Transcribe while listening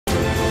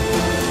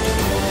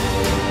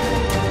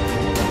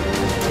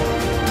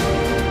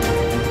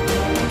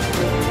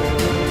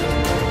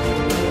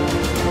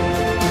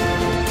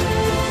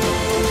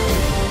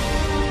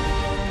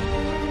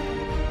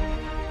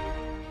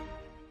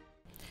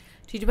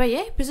ဒီတစ်ပတ်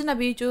ရဲ့ business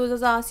ပြီး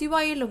ကြိုးစား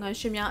စီးပွားရေးလုပ်ငန်း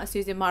ရှင်များ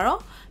အစီအစဉ်မှာတော့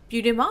ပြ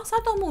ည်တွင်းမှာ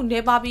စားသုံးမှု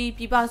နေပါပြီး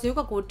ပြပဈေး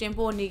ကွက်ကိုတင်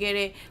ပို့နေ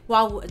ခဲ့တဲ့ဝါ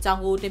ဝူ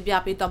အကြောင်းကိုတင်ပြ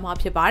ပေးသွားမှာ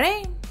ဖြစ်ပါတယ်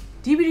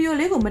။ဒီဗီဒီ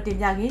ယိုလေးကိုမ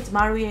တင်ပြခင်ကျ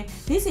မတို့ရဲ့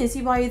နေ့စဉ်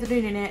စီးပွားရေးသတ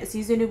င်းတွေနဲ့အစီ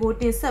အစဉ်တွေကို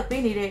တင်ဆက်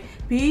ပေးနေတဲ့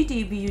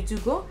BETV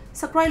YouTube ကို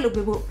subscribe လုပ်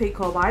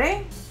ပေးဖို့ဖိတ်ခေါ်ပါတယ်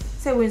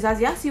။စိတ်ဝင်စား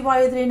စရာစီးပွား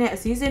ရေးသတင်းနဲ့အ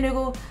စီအစဉ်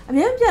တွေကို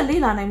အမြဲပြတ်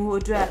လေ့လာနိုင်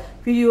မှုအတွက်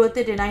ဗီဒီယိုအ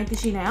သစ်တင်တိုင်းသိ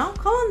ရှိနိုင်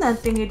အောင်ခေါင်းအသံ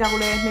တင်ကြတာကို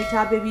လည်း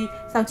နှိပ်ထား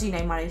ပေးပြီးစောင့်ကြည့်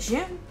နိုင်ပါတယ်ရှ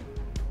င်။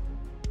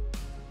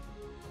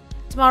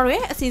ကျ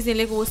မတို့ရဲ့အစီအ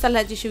စဉ်လေးကိုဆက်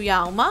လက်ကြည့်ရှုရ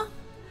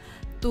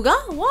အောင်ပါသူက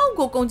ဝါအူ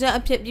ကိုကုန်ကျန်း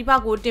အဖြစ်ပြပ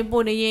ကိုတင်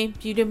ပို့နေ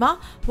ရင်ပြည်တွင်မှာ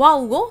ဝါ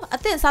အူကိုအ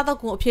သင့်စားသောက်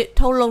ကုန်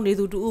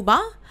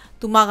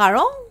အဖြစ်ထုတ်လုပ်နေသူတူဦးပါသူမ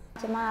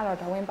ကတော့ကျမ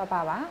ကတော့ဒဝင်းပပ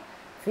ပါ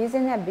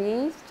business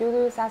biz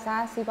ကျိုးကျိုး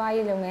စားစား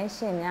စီးပွားရေးလုပ်ငန်းရှ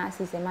င်များ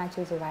အစီအ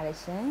စဉ်မှကျိုးဆိုပါတယ်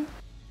ရှင်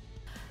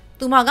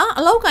သူမက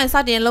အလောက်ကိုင်း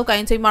စတင်လောက်ကို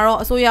င်းချိန်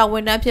မှာတော့အစိုးရဝ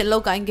န်ထမ်းဖြစ်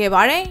လောက်ကိုင်းခဲ့ပါ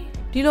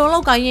တယ်ဒီလို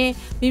လောက်ကိုင်းရင်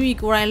မိမိ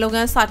ကိုယ်တိုင်လုပ်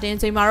ငန်းစတင်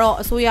ချိန်မှာတော့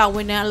အစိုးရ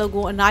ဝန်ထမ်းအလုပ်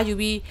ကိုအ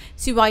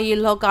နားယူပြီးစီးပွား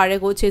ရေးလောကတွေ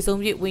ကိုခြေ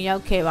စုံပြည့်ဝင်ရော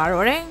က်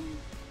ခဲ့ပါတော့တယ်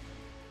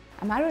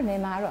အမားတို့နေ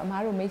မှာတော့အ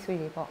မားတို့မိတ်ဆွေ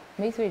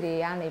တွေပေါ့မိတ်ဆွေ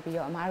တွေကနေပြီး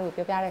တော့အမားတို့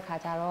ပြောပြ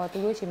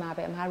တဲ့ခါကျတော့သူတို့ရှိ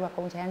မှာပဲအမားတို့က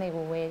ကုန်ချမ်းတွေ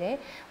ကိုဝယ်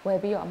တယ်ဝယ်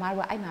ပြီးတော့အမား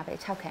တို့ကအဲ့မှာပဲ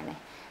6ခံ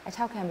တယ်အ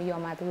6ခံပြီးတော့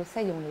မှသူတို့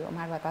စက်ယုံတွေကို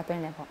အမားတို့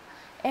ကသွားသွင်း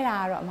တယ်ပေါ့အဲ့ဒါ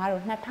ကတော့အ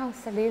မားတို့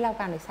2014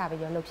လောက်ကနေ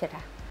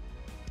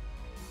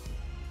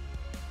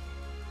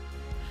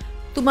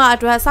စပြီးတော့လုပ်ဖြစ်တာသူမ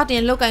အတွက်စ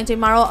တင်လောက်ကင်ချိန်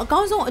မှာတော့အ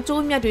ကောင်းဆုံး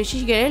အကျိုးအမြတ်တွေ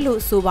ရှိခဲ့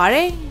တယ်လို့ဆိုပါ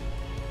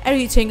တယ်အဲ့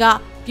ဒီအချိန်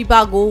ကပြပ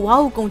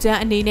ကိုဝါဟုကုန်ချမ်း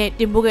အနေနဲ့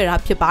တင်ပို့ခဲ့တာ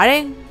ဖြစ်ပါ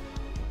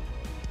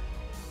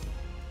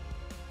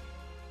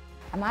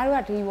တယ်အ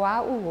မားတို့ကဒီဝါ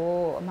ဥကို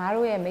အမား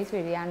တို့ရဲ့မိတ်ဆွေ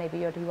တွေကနေ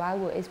ပြီးတော့ဒီဝါ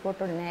ဥကို export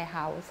လုပ်နေ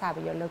တဲ့ဟာကို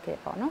စပြီးတော့လုပ်ခဲ့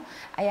ပေါ့နော်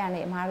အဲ့ရ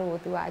နေအမားတို့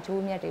ကိုသူက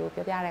အကျိုးမြတ်တွေကို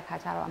ပြောပြ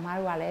တဲ့ခါကျတော့အ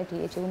မားတို့ကလည်းဒီ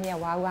အကျိုးမြတ်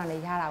ဝါဥကနေ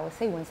ရတာကို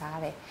စိတ်ဝင်စား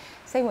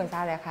တယ်စိတ်ဝင်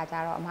စားတဲ့ခါကျ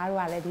တော့အမားတို့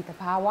ကလည်းဒီတ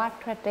ဘာ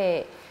ဝထွက်တဲ့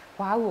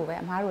ဝါဥကိုပဲ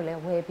အမားတို့လည်း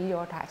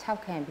ဝယ်ပြီးတော့ဒါ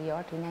6ခံပြီး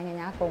တော့ဒီ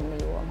နိုင်ငံခြားကုမ္ပဏီ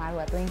ကိုအ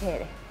မားတို့ကသွင်းခဲ့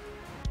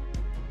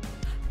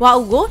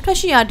တယ်ဝါဥ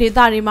ကိုထွက်ရှိရာဒေ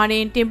သတွေ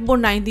မှာတင်ပို့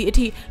နိုင်သည့်အ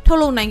ထိထုတ်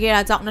လုပ်နိုင်ခဲ့တာ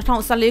ကြောင့်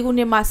2014ခု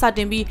နှစ်မှာစ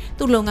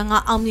တင်ပြီးသူ့လုပ်ငန်း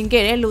ကအောင်မြင်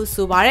ခဲ့တယ်လို့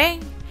ဆိုပါတယ်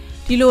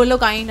ဒီလိုလော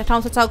က်ကိုင်း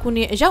2016ခုနှ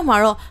စ်အရောက်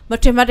မှာတော့မ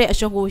ထင်မှတ်တဲ့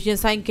အရှုံးကိုရင်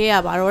ဆိုင်ခဲ့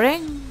ရပါတော့တယ်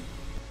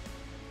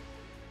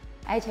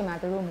အဲ့အချိန်မှာ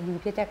သူတို့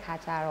မယူဖြစ်တဲ့ခါ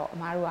ကျတော့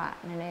အမားတို့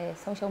ကနည်းန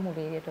ည်းဆုံးရှုံး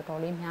မှုတွေတော်တော်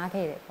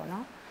လေးများခဲ့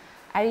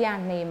တယ်ပေါ့နော်အဲ့ဒီ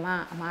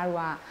ကနေမှအ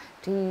မားတို့က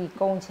ဒီ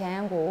ကုန်ချ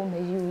မ်းကို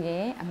မယူရ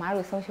င်အမား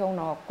တို့ဆုံး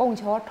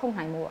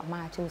ရှုံးတော့ကုန်ချောထုတ်နိုင်မှုအ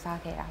မားစူးစမ်း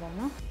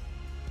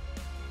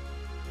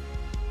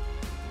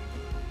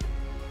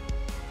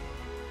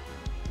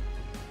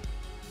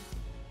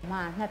ခဲ့တာပေါ့နော်အ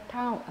မား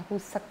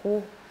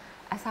2019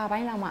အစာပို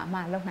င်းလောက်မှအမ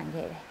လုံနိုင်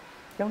ခဲ့တယ်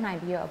လုံနိုင်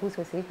ပြီးတော့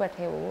အခုဆို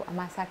ဈေးကွက်ထဲကိုအမ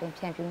စတင်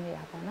ဖြ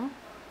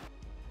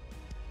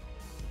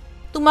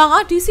န့်ဖြူးနေတာပေါ့နော်သူမ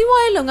ကဒီစီး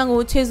ပွားရေးလုပ်င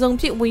န်းကိုခြေစုံ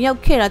ဖြစ်ဝင်ရောက်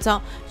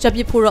ခဲ့တာကြောင့်ရပ်ပ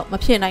စ်ဖို့တော့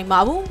မဖြစ်နိုင်ပါ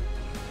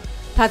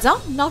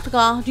ဘူးဒါကြောင့်နောက်တစ်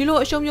ခါဒီ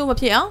လိုအရှုံးမျိုး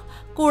မဖြစ်အောင်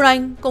ကိုယ်တိုင်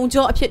ကုန်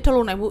ကြော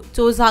အဖြစ်ထုတ်လုပ်နိုင်မှုစ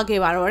조사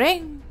ခဲ့ပါတော့တယ်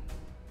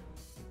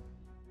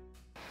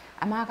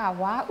အမ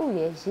ကဝါဥ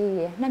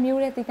ရဲ့ရေရဲ့နှစ်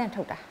မျိုးလေးသီးသ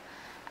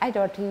န့်ထုတ်တာအဲ့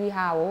တော့ဒီဟာ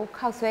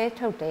ကိုခောက်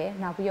ဆွဲထုတ်တယ်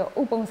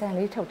နောက်ပြီးတော့ဥ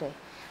ပုံစံလေးထုတ်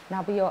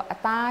တယ်နောက်ပြီးတော့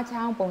အသား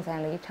ချောင်းပုံစံ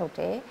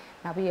လေးထုတ်တယ်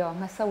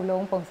နောက်ပြီးတော့ငဆုပ်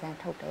လုံး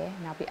ပုံစံထုတ်တယ်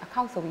နောက်ပြီးအ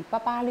ခောက်ဆိုပြီး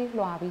ပပ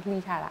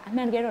လေးလွှာပြီးလှီးထားတာ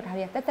အမှန်တ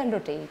ကယ်တော့ဒါတွေကတက်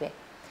တက်လွတ်တွေပဲ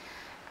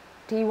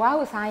ဒီ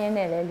ဝါးကိုစားရ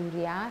င်းနဲ့လည်းလူ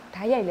တွေက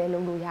ဓာတ်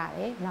ရိုက်လဲလုပ်လို့ရ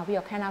တယ်နောက်ပြီး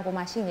တော့ခန္ဓာကိုယ်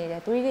မှာရှိနေ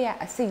တဲ့သွေးတွေ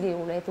ကအဆီ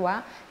တွေကိုလည်းသူ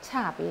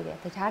ကချပေး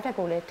တယ်တခြား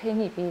တက်ကိုလည်းထိ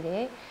မ့်ညှိပေးတ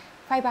ယ်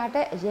ဖိုက်ဘာတ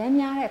က်အရင်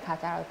များတဲ့အခါ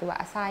ကျတော့သူ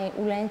ကအစာ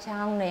ရင်ဥလန်း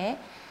ချောင်းနဲ့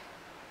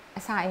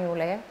အစာရင်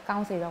ကိုလည်းကော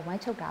င်းစေတော့ဝ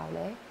မ်းချုပ်တာကိုလ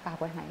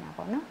ည်းကာကွယ်နိုင်တာ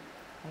ပေါ့နော်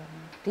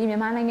ဒီမြန်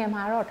မာ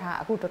နိုင်ငံမှာတော့ဒါ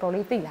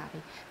အခုတော်တော်လေးသိလာ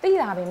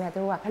ပြီသိလာပေမဲ့သူ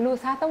တို့ကဘယ်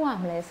လိုစားသုံး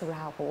ရမလဲ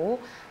ဆိုတာကို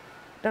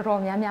တော်တော်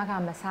များများ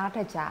ကမစားတ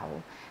တ်ကြ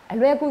ဘူးအ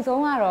လွယ်ကူ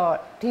ဆုံး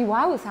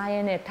ကတော့ဒီဝါးကိုစား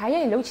ရင်း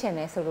နဲ့ဓာတ်ရိုက်လှုပ်ချင်တ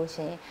ယ်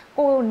ဆိုလို့ရှိ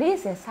ရင်ကို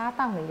နေ့စဉ်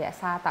စားတောက်နေတဲ့အ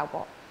စားအ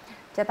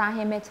သောက်ပေါ့ကြက်သား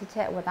ဟင်း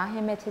မဲ့ချစ်ချက်ဝက်သားဟ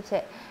င်းမဲ့ချစ်ချ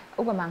က်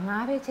ဥပမာ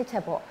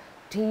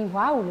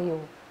ငါးပဲချစ်ချက်ပေါ့ဒီဝါးကိုလေး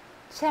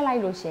ကိုချက်လိုက်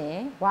လို့ရှိရ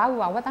င်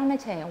ဝါးကဝက်သား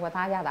နဲ့ချက်ရင်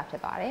ဝက်သား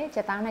ရတာဖြစ်သွားတယ်ကြ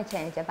က်သားနဲ့ချ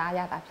က်ရင်ကြက်သား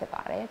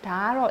ရတာဖြစ်သွားတယ်ဒါ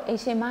ကတော့အ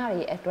ရှင်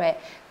မတွေ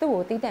အတွက်သူ့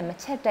ကိုတီးတဲ့မ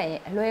ချက်တတ်ရ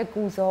င်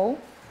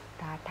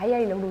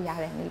အလွယ်ကူဆုံးဒါဓာတ်ရိုက်လုပ်လို့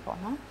ရတဲ့နည်းပေါ့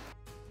နော်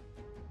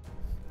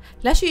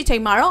လက်ရှိအချိ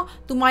န်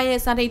မှာတော့သူမ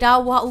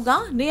ရဲ့စံထိတ်တာဝါဥ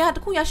ကနေရာတ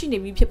စ်ခုရရှိနေ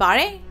ပြီဖြစ်ပါတ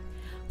ယ်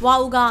ဝါ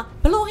ဥက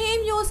ဘလို့ဟ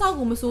င်းမျိုး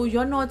စားကိုမဆို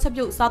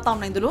ရောနှောချက်ပြုတ်စားတောက်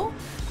နိုင်တယ်လို့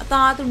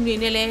အသားသူ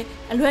တွေနဲ့လည်း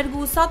အလွယ်တ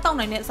ကူစားတောက်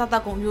နိုင်တဲ့စားတော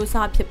က်ကုန်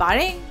မျိုးစားဖြစ်ပါ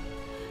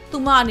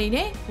တယ်သူမ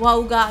အနေနဲ့ဝါ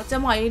ဥကကျ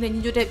မရေး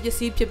နဲ့ညီညွတ်တဲ့ပစ္စ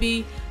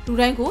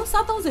ည်းဖြစ်ပြီးလူတိုင်းကို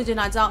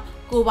စားသုံးစေချင်တာကြောင့်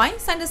ကိုပိုင်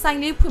ဆိုင်တ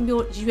ဆိုင်လေးဖွံ့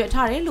ဖြိုးရည်ရွယ်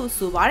ထားတယ်လို့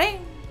ဆိုပါတယ်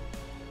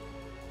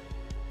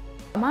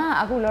အမ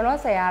အခုလော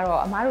လောဆယ်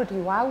ကတော့အ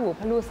မတို့ဒီဝါဥကိုဘ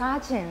ယ်လိုစား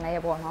ချင်လဲ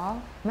ပေါ့နော်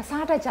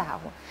မစား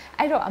တတ်ကြဘူး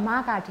အဲ့တော့အ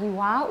မကဒီ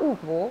ဝါ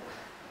ဥကို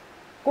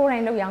ကိုယ်တို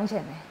င်လုပ်ရောင်းချ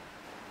င်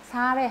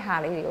တယ်စား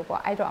တဲ့ဟာလေးတွေကို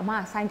ပေါ့အဲ့တော့အ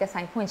မဆိုင်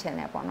တဆိုင်ဖွ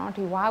င့်ချင်တယ်ပေါ့နော်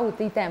ဒီဝါ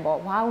ဥတီးတန့်ပေါ့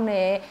ဝါ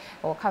ဥနဲ့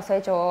ခောက်ဆွဲ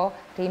ကြော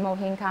ဒီ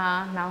မုံဟ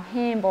င်းခါနောက်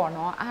ဟင်းပေါ့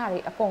နော်အားတွေ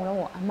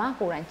အကုန်လုံးကိုအမ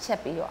ကိုယ်တိုင်ချက်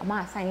ပြီးတော့အမ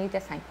ဆိုင်လေး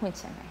တစ်ဆိုင်ဖွ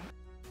င့်ချင်တယ်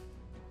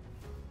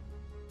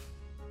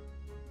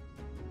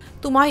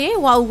သူမရဲ့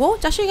ဝါဥကို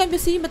ကြာရှိကပစ္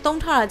စည်း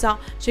မသုံးထားတာကြော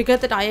င့်ရေကက်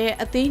တတာရဲ့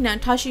အသေးနံ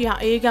ထားရှိရာ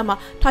အေးက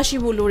မှာထား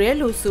ရှိဖို့လို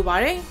တယ်လို့ဆိုပါ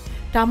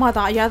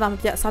တယ်ဒါမှသာအရသာမ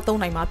ပြတ်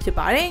စားသုံးနိုင်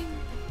မှာဖြစ်ပါတယ်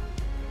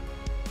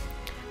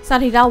စ စာ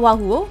ထီလာဝါ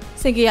ဟုကို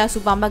စင်ကီယာစူ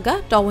ပါမတ်က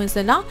တော်ဝင်စ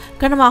င်တာ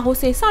ကနမာဟို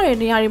ဆေးစတဲ့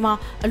နေရာတွေမှာ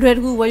အလွယ်တ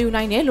ကူဝယ်ယူ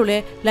နိုင်တယ်လို့လ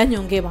ည်းလက်ညွှ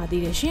န်ခဲ့ပါ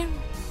သေးတယ်ရှင်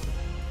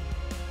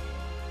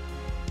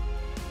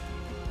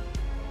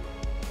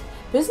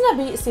Business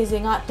B အစီအစ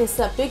ဉ်ကတင်ဆ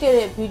က်ပေးခဲ့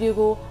တဲ့ဗီဒီယို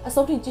ကိုအ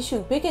ဆုံးထိကြည့်ရှု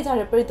ပေးခဲ့ကြ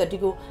တဲ့ပရိသတ်တွေ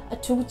ကိုအ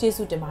ထူးကျေး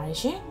ဇူးတင်ပါတယ်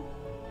ရှင်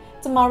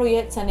။ကျမတို့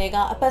ရဲ့ channel က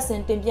အပတ်စ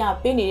ဉ်တင်ပြ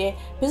ပေးနေတဲ့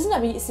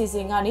Business B အစီအစ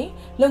ဉ်ကနေ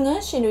လုပ်င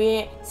န်းရှင်တွေ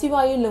ရဲ့စီး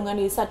ပွားရေးလုပ်ငန်း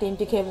တွေစတင်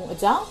ပြခဲ့မှုအ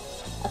ကြောင်း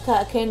အခက်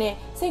အခဲနဲ့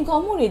စိန်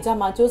ခေါ်မှုတွေကြား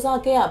မှာစ조사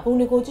ခဲ့ရပုံ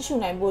တွေကိုကြည့်ရှု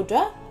နိုင်ဖို့အတွ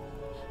က်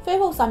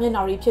Facebook စာမျက်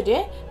နှာတွေဖြစ်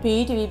တဲ့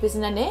BETV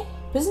Business နဲ့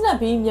Business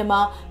B မြန်မာ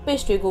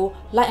page တွေကို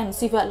like and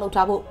subscribe လုပ်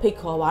ထားဖို့ဖိတ်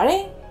ခေါ်ပါရစေ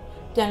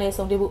။ပြန်လည်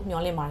ဆုံတွေ့ဖို့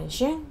မျှော်လင့်ပါတယ်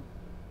ရှင်။